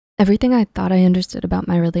Everything I thought I understood about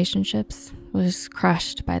my relationships was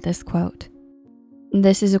crushed by this quote.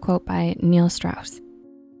 This is a quote by Neil Strauss.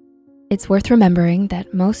 It's worth remembering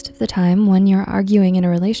that most of the time when you're arguing in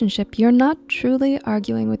a relationship, you're not truly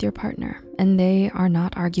arguing with your partner, and they are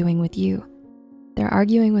not arguing with you. They're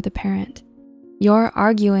arguing with a parent. You're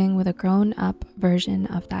arguing with a grown-up version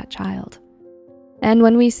of that child. And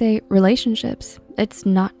when we say relationships, it's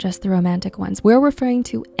not just the romantic ones. We're referring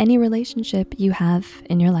to any relationship you have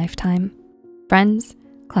in your lifetime. Friends,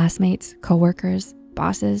 classmates, coworkers,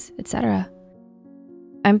 bosses, etc.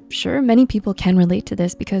 I'm sure many people can relate to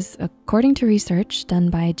this because according to research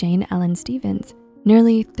done by Jane Ellen Stevens,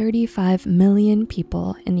 nearly 35 million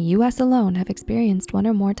people in the US alone have experienced one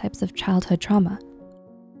or more types of childhood trauma.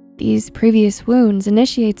 These previous wounds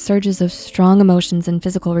initiate surges of strong emotions and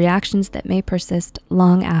physical reactions that may persist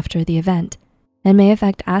long after the event and may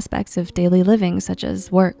affect aspects of daily living such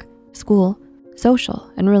as work, school,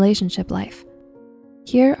 social, and relationship life.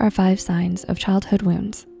 Here are 5 signs of childhood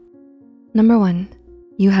wounds. Number 1,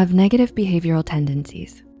 you have negative behavioral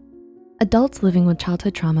tendencies. Adults living with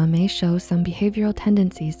childhood trauma may show some behavioral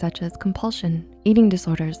tendencies such as compulsion, eating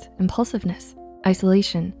disorders, impulsiveness,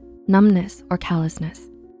 isolation, numbness, or callousness,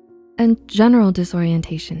 and general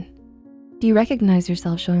disorientation. Do you recognize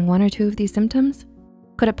yourself showing 1 or 2 of these symptoms?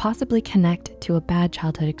 Could it possibly connect to a bad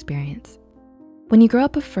childhood experience? When you grow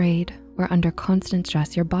up afraid or under constant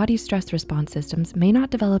stress, your body's stress response systems may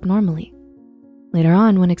not develop normally. Later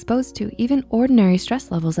on, when exposed to even ordinary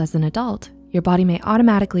stress levels as an adult, your body may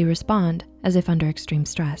automatically respond as if under extreme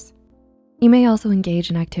stress. You may also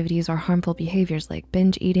engage in activities or harmful behaviors like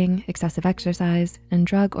binge eating, excessive exercise, and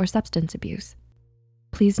drug or substance abuse.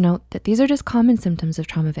 Please note that these are just common symptoms of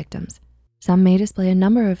trauma victims. Some may display a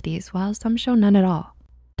number of these while some show none at all.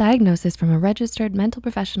 Diagnosis from a registered mental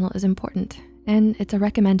professional is important, and it's a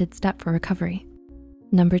recommended step for recovery.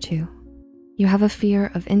 Number 2, you have a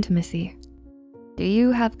fear of intimacy. Do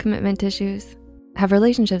you have commitment issues? Have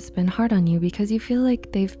relationships been hard on you because you feel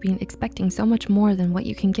like they've been expecting so much more than what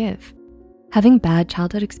you can give? Having bad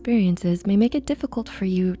childhood experiences may make it difficult for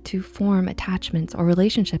you to form attachments or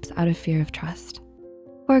relationships out of fear of trust.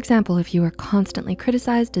 For example, if you were constantly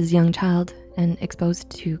criticized as a young child and exposed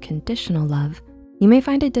to conditional love, you may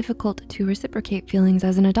find it difficult to reciprocate feelings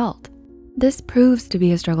as an adult. This proves to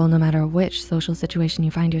be a struggle no matter which social situation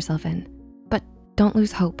you find yourself in, but don't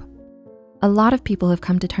lose hope. A lot of people have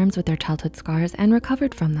come to terms with their childhood scars and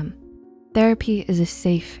recovered from them. Therapy is a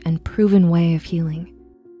safe and proven way of healing.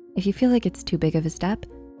 If you feel like it's too big of a step,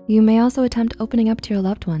 you may also attempt opening up to your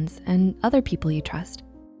loved ones and other people you trust.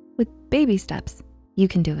 With baby steps, you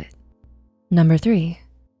can do it. Number 3,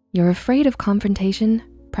 you're afraid of confrontation,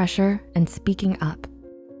 pressure, and speaking up.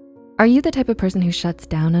 Are you the type of person who shuts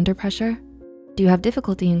down under pressure? Do you have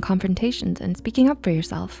difficulty in confrontations and speaking up for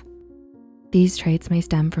yourself? These traits may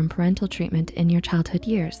stem from parental treatment in your childhood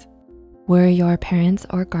years. Were your parents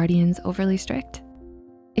or guardians overly strict?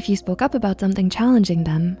 If you spoke up about something challenging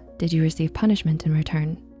them, did you receive punishment in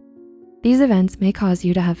return? These events may cause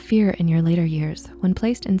you to have fear in your later years when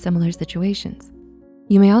placed in similar situations.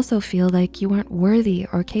 You may also feel like you aren't worthy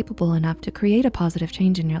or capable enough to create a positive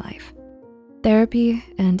change in your life. Therapy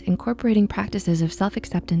and incorporating practices of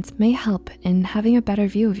self-acceptance may help in having a better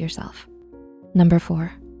view of yourself. Number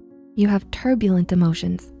 4, you have turbulent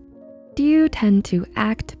emotions. Do you tend to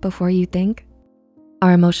act before you think?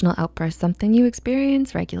 Are emotional outbursts something you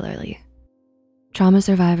experience regularly? Trauma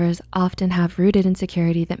survivors often have rooted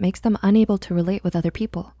insecurity that makes them unable to relate with other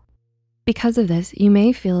people. Because of this, you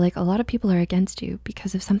may feel like a lot of people are against you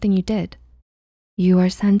because of something you did. You are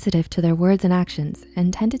sensitive to their words and actions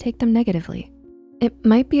and tend to take them negatively. It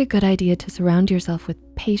might be a good idea to surround yourself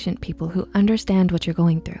with patient people who understand what you're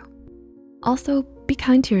going through. Also, be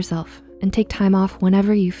kind to yourself and take time off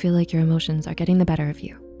whenever you feel like your emotions are getting the better of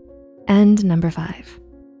you. And number 5,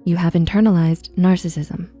 you have internalized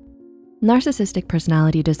narcissism. Narcissistic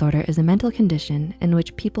personality disorder is a mental condition in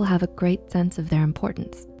which people have a great sense of their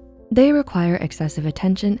importance. They require excessive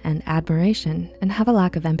attention and admiration and have a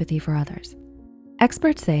lack of empathy for others.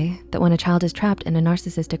 Experts say that when a child is trapped in a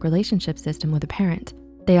narcissistic relationship system with a parent,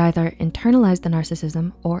 they either internalize the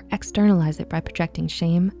narcissism or externalize it by projecting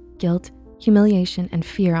shame, guilt, humiliation, and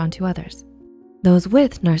fear onto others. Those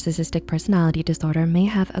with narcissistic personality disorder may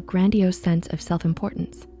have a grandiose sense of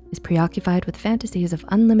self-importance, is preoccupied with fantasies of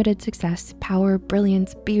unlimited success, power,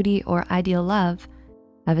 brilliance, beauty, or ideal love,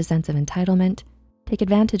 have a sense of entitlement, take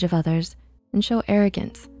advantage of others, and show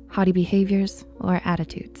arrogance, haughty behaviors, or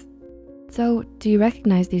attitudes. So, do you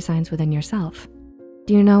recognize these signs within yourself?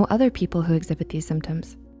 Do you know other people who exhibit these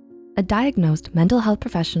symptoms? A diagnosed mental health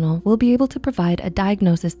professional will be able to provide a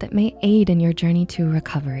diagnosis that may aid in your journey to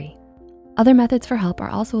recovery. Other methods for help are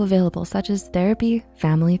also available, such as therapy,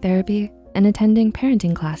 family therapy, and attending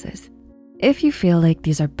parenting classes. If you feel like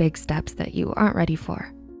these are big steps that you aren't ready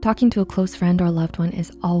for, talking to a close friend or loved one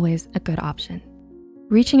is always a good option.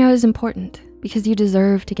 Reaching out is important because you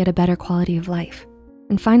deserve to get a better quality of life.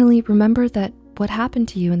 And finally, remember that what happened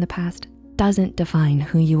to you in the past doesn't define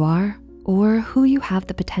who you are or who you have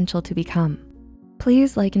the potential to become.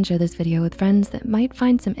 Please like and share this video with friends that might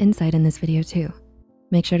find some insight in this video too.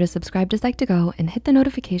 Make sure to subscribe to Psych2Go and hit the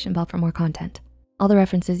notification bell for more content. All the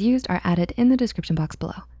references used are added in the description box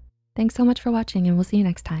below. Thanks so much for watching, and we'll see you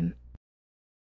next time.